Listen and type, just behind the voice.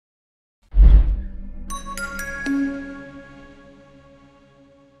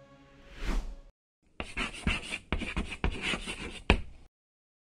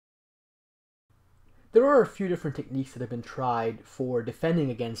there are a few different techniques that have been tried for defending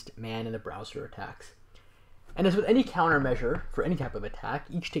against man-in-the-browser attacks. And as with any countermeasure for any type of attack,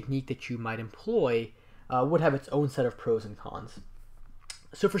 each technique that you might employ would have its own set of pros and cons.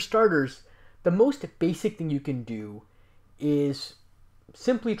 So for starters, the most basic thing you can do is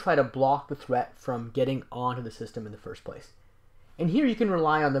simply try to block the threat from getting onto the system in the first place. And here you can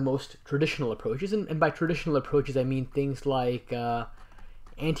rely on the most traditional approaches, and by traditional approaches I mean things like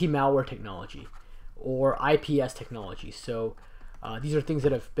anti-malware technology or IPS technology. So these are things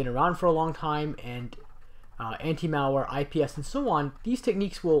that have been around for a long time, and anti-malware, IPS, and so on, these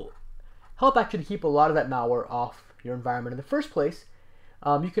techniques will help actually keep a lot of that malware off your environment in the first place.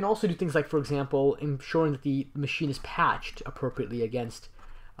 You can also do things like, for example, ensuring that the machine is patched appropriately against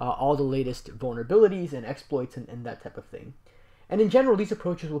all the latest vulnerabilities and exploits and that type of thing. And in general, these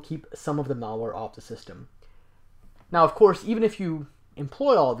approaches will keep some of the malware off the system. Now, of course, even if you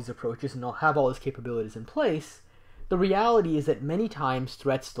employ all of these approaches and have all these capabilities in place, the reality is that many times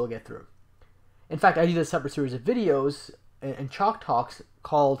threats still get through. In fact, I did a separate series of videos and Chalk Talks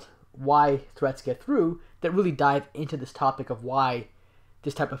called Why Threats Get Through that really dive into this topic of why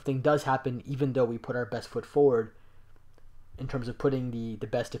this type of thing does happen, even though we put our best foot forward in terms of putting the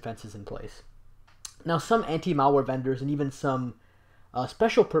best defenses in place. Now, some anti-malware vendors and even some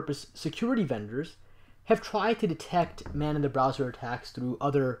special purpose security vendors have tried to detect man-in-the-browser attacks through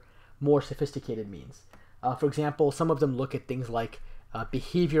other more sophisticated means. For example, some of them look at things like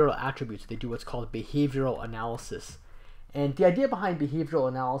behavioral attributes. They do what's called behavioral analysis. And the idea behind behavioral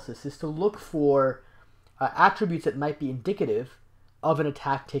analysis is to look for attributes that might be indicative of an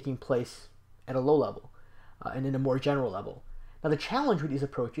attack taking place at a low level and in a more general level. Now, the challenge with these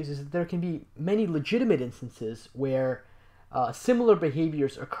approaches is that there can be many legitimate instances where similar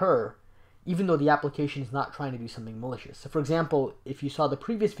behaviors occur even though the application is not trying to do something malicious. So for example, if you saw the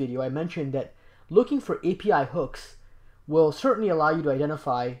previous video, I mentioned that looking for API hooks will certainly allow you to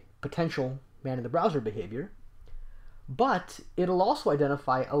identify potential man-in-the-browser behavior, but it'll also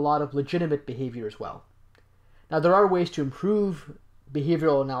identify a lot of legitimate behavior as well. Now, there are ways to improve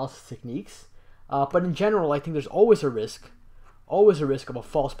behavioral analysis techniques, but in general, I think there's always a risk of a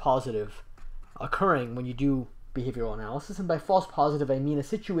false positive occurring when you do behavioral analysis. And by false positive, I mean a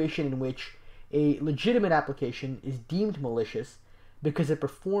situation in which a legitimate application is deemed malicious because it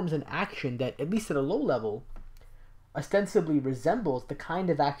performs an action that, at least at a low level, ostensibly resembles the kind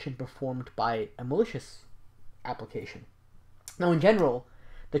of action performed by a malicious application. Now, in general,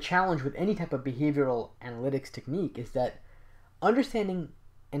 the challenge with any type of behavioral analytics technique is that understanding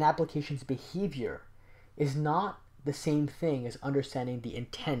an application's behavior is not the same thing as understanding the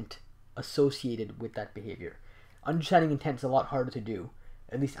intent associated with that behavior. Understanding intent is a lot harder to do,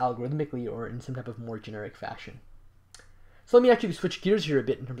 at least algorithmically or in some type of more generic fashion. So let me actually switch gears here a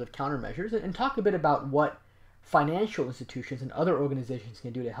bit in terms of countermeasures and talk a bit about what financial institutions and other organizations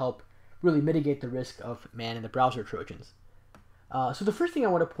can do to help really mitigate the risk of man-in-the-browser Trojans. So the first thing I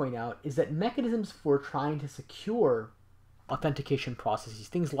want to point out is that mechanisms for trying to secure authentication processes,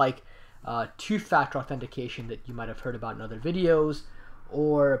 things like two-factor authentication that you might have heard about in other videos,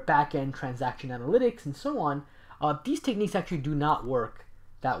 or back-end transaction analytics, and so on, these techniques actually do not work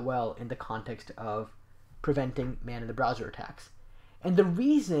that well in the context of preventing man-in-the-browser attacks. And the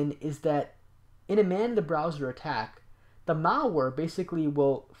reason is that in a man-in-the-browser attack, the malware basically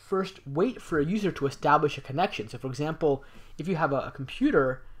will first wait for a user to establish a connection. So for example, if you have a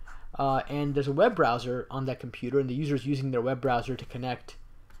computer and there's a web browser on that computer and the user is using their web browser to connect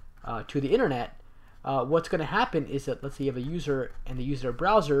to the internet, what's going to happen is that, let's say you have a user and they use their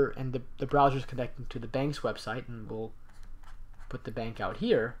browser and the browser is connecting to the bank's website, and we'll put the bank out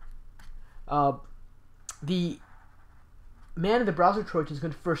here. The man-in-the-browser Trojan is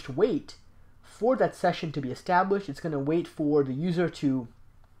going to first wait for that session to be established. It's going to wait for the user to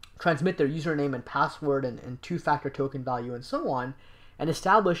transmit their username and password and two-factor token value and so on, and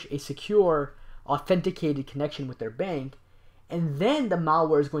establish a secure, authenticated connection with their bank. And then the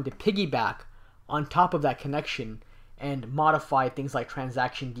malware is going to piggyback on top of that connection and modify things like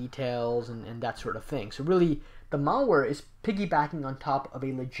transaction details and that sort of thing. So really, the malware is piggybacking on top of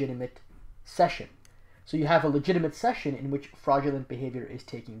a legitimate session. So you have a legitimate session in which fraudulent behavior is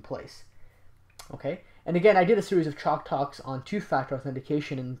taking place. Okay, and again, I did a series of Chalk Talks on two-factor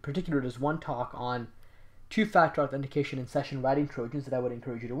authentication. In particular, there's one talk on two-factor authentication and session writing Trojans that I would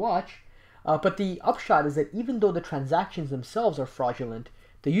encourage you to watch. But the upshot is that even though the transactions themselves are fraudulent,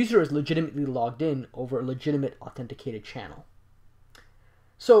 the user is legitimately logged in over a legitimate authenticated channel.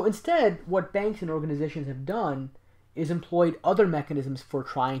 So instead, what banks and organizations have done is employed other mechanisms for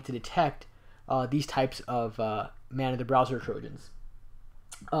trying to detect these types of man-in-the-browser Trojans.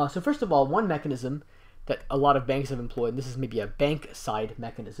 So first of all, one mechanism that a lot of banks have employed, and this is maybe a bank side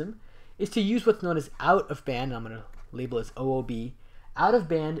mechanism, is to use what's known as out of band, and I'm going to label it as OOB, out of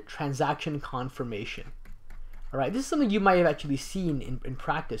band transaction confirmation. All right, this is something you might have actually seen in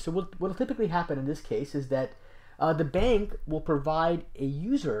practice. So what will typically happen in this case is that the bank will provide a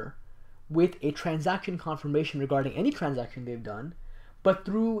user with a transaction confirmation regarding any transaction they've done, but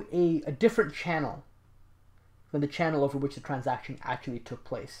through a different channel than the channel over which the transaction actually took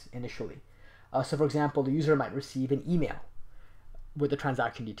place initially. So for example, the user might receive an email with the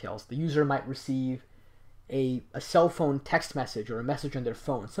transaction details. The user might receive a cell phone text message or a message on their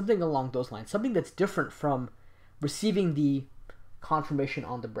phone, something along those lines, something that's different from receiving the confirmation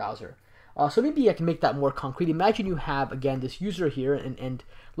on the browser. So maybe I can make that more concrete. Imagine you have, again, this user here, and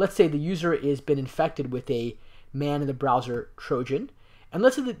let's say the user has been infected with a man-in-the-browser Trojan, and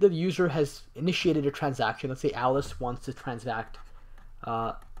let's say that the user has initiated a transaction. Let's say Alice wants to transact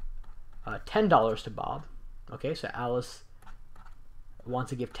 $10 to Bob. Okay, so Alice wants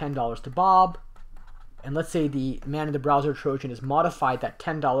to give $10 to Bob, and let's say the man-in-the-browser Trojan has modified that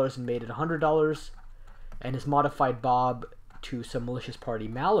 $10 and made it $100, and has modified Bob to some malicious party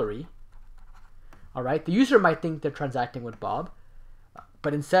Mallory. All right, the user might think they're transacting with Bob,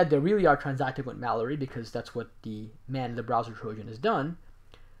 but instead they really are transacting with Mallory because that's what the man-in-the-browser Trojan has done.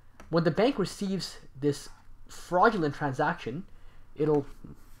 When the bank receives this fraudulent transaction, it'll,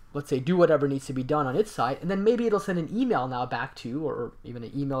 let's say, do whatever needs to be done on its side, and then maybe it'll send an email now back to, or even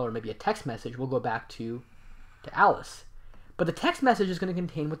an email or maybe a text message will go back to Alice. But the text message is going to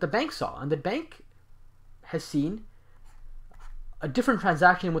contain what the bank saw, and the bank has seen a different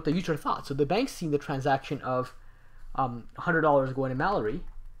transaction than what the user thought. So the bank's seen the transaction of $100 going to Mallory.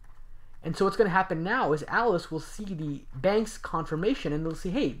 And so what's going to happen now is Alice will see the bank's confirmation, and they'll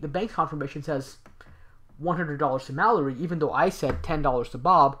see, hey, the bank's confirmation says $100 to Mallory, even though I said $10 to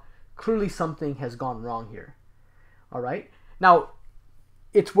Bob. Clearly something has gone wrong here. All right. Now,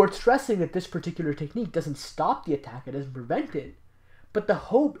 it's worth stressing that this particular technique doesn't stop the attack. It doesn't prevent it. But the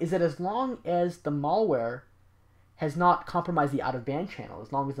hope is that as long as the malware has not compromised the out-of-band channel,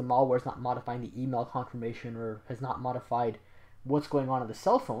 as long as the malware is not modifying the email confirmation or has not modified what's going on the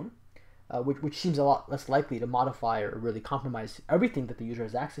cell phone, which seems a lot less likely to modify or really compromise everything that the user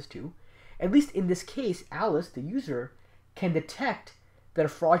has access to, at least in this case, Alice, the user, can detect that a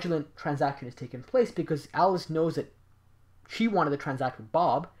fraudulent transaction has taken place because Alice knows that she wanted to transact with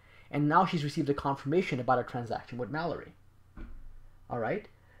Bob, and now she's received a confirmation about a transaction with Mallory. All right?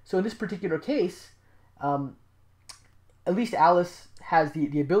 So in this particular case, at least Alice has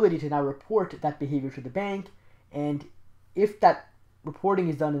the ability to now report that behavior to the bank, and if that reporting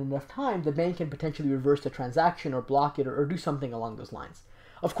is done in enough time, the bank can potentially reverse the transaction or block it or do something along those lines.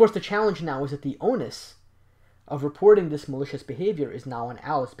 Of course, the challenge now is that the onus of reporting this malicious behavior is now on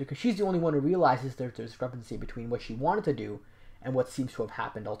Alice because she's the only one who realizes there's a discrepancy between what she wanted to do and what seems to have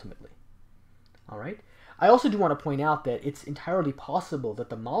happened ultimately. All right? I also do want to point out that it's entirely possible that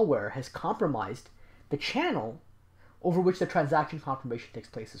the malware has compromised the channel over which the transaction confirmation takes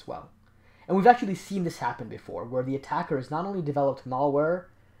place as well. And we've actually seen this happen before, where the attacker has not only developed malware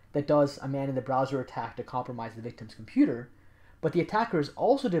that does a man-in-the-browser attack to compromise the victim's computer, but the attacker has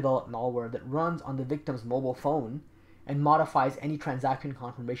also developed malware that runs on the victim's mobile phone and modifies any transaction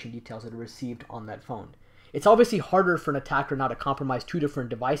confirmation details that are received on that phone. It's obviously harder for an attacker now to compromise two different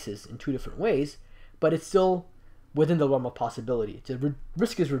devices in two different ways, but it's still within the realm of possibility. The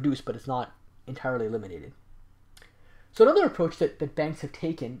risk is reduced, but it's not entirely eliminated. So another approach that banks have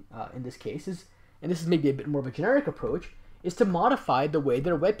taken in this case is, and this is maybe a bit more of a generic approach, is to modify the way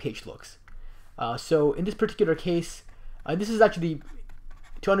their web page looks. So in this particular case, this is actually,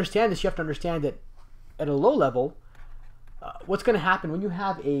 to understand this, you have to understand that at a low level, what's going to happen when you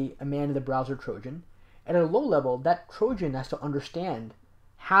have a man-in-the-browser Trojan, at a low level, that Trojan has to understand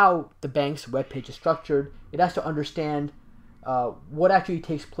how the bank's web page is structured. It has to understand what actually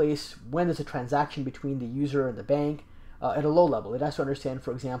takes place when there's a transaction between the user and the bank. At a low level, it has to understand,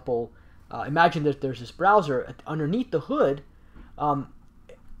 for example, imagine that there's this browser. Underneath the hood,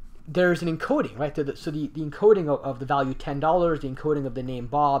 there's an encoding, right? So the encoding of the value $10, the encoding of the name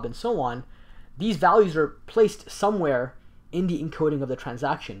Bob, and so on, these values are placed somewhere in the encoding of the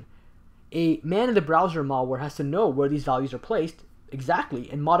transaction. A man-in-the-browser malware has to know where these values are placed exactly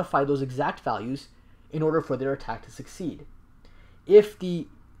and modify those exact values in order for their attack to succeed. If the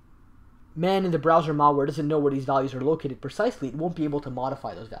man-in-the-browser malware doesn't know where these values are located precisely, it won't be able to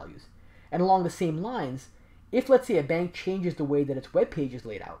modify those values. And along the same lines, if, let's say, a bank changes the way that its web page is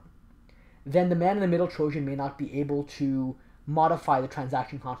laid out, then the man-in-the-middle Trojan may not be able to modify the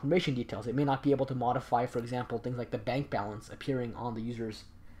transaction confirmation details. It may not be able to modify, for example, things like the bank balance appearing on the user's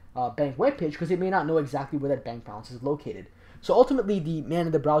bank webpage because they may not know exactly where that bank balance is located. So ultimately, the man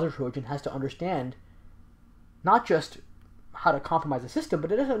in the browser Trojan has to understand not just how to compromise the system,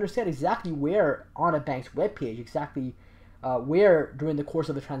 but it has to understand exactly where on a bank's webpage, exactly where during the course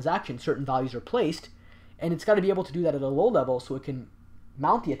of the transaction certain values are placed, and it's got to be able to do that at a low level so it can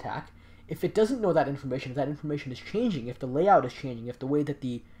mount the attack. If it doesn't know that information, if that information is changing, if the layout is changing, if the way that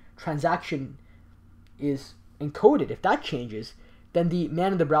the transaction is encoded, if that changes, then the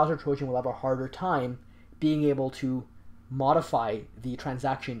man in the browser Trojan will have a harder time being able to modify the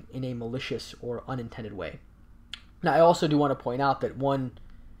transaction in a malicious or unintended way. Now, I also do want to point out that one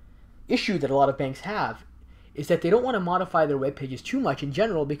issue that a lot of banks have is that they don't want to modify their web pages too much in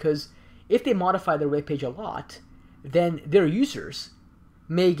general, because if they modify their web page a lot, then their users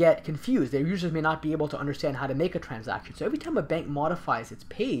may get confused. Their users may not be able to understand how to make a transaction. So every time a bank modifies its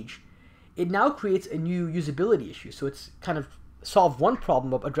page, it now creates a new usability issue. So it's kind of solved one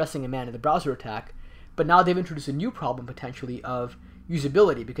problem of addressing a man in the browser attack, but now they've introduced a new problem potentially of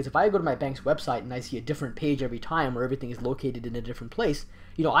usability, because if I go to my bank's website and I see a different page every time where everything is located in a different place,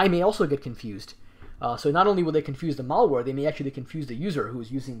 I may also get confused. So not only will they confuse the malware, they may actually confuse the user who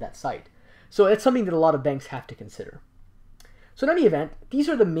is using that site. So it's something that a lot of banks have to consider. So in any event, these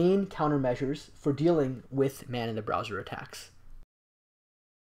are the main countermeasures for dealing with man in the browser attacks.